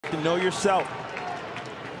Know yourself.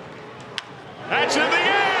 That's in the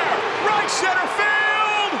air. Right center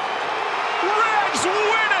field. Reds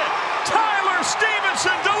win it. Tyler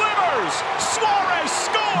Stephenson delivers. Suarez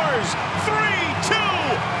scores. 3-2.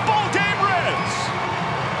 Ball game Reds.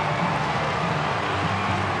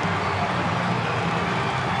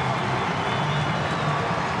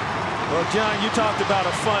 Well, John, you talked about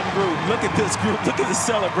a fun group. Look at this group. Look at the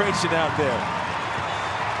celebration out there.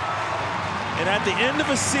 And at the end of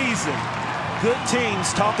a season, good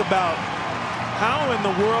teams talk about how in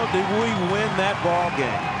the world did we win that ball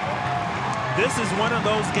game. This is one of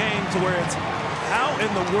those games where it's how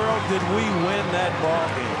in the world did we win that ball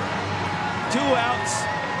game. 2 outs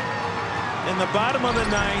in the bottom of the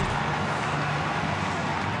ninth.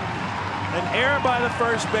 An error by the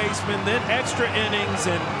first baseman, then extra innings,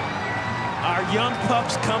 and our young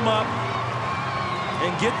pups come up and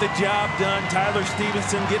get the job done. Tyler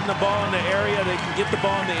Stephenson getting the ball in the area. They can get the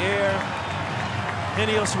ball in the air.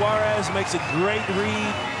 Genio Suarez makes a great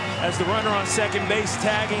read as the runner on second base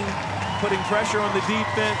tagging, putting pressure on the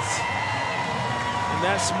defense. And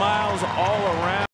that smiles all around.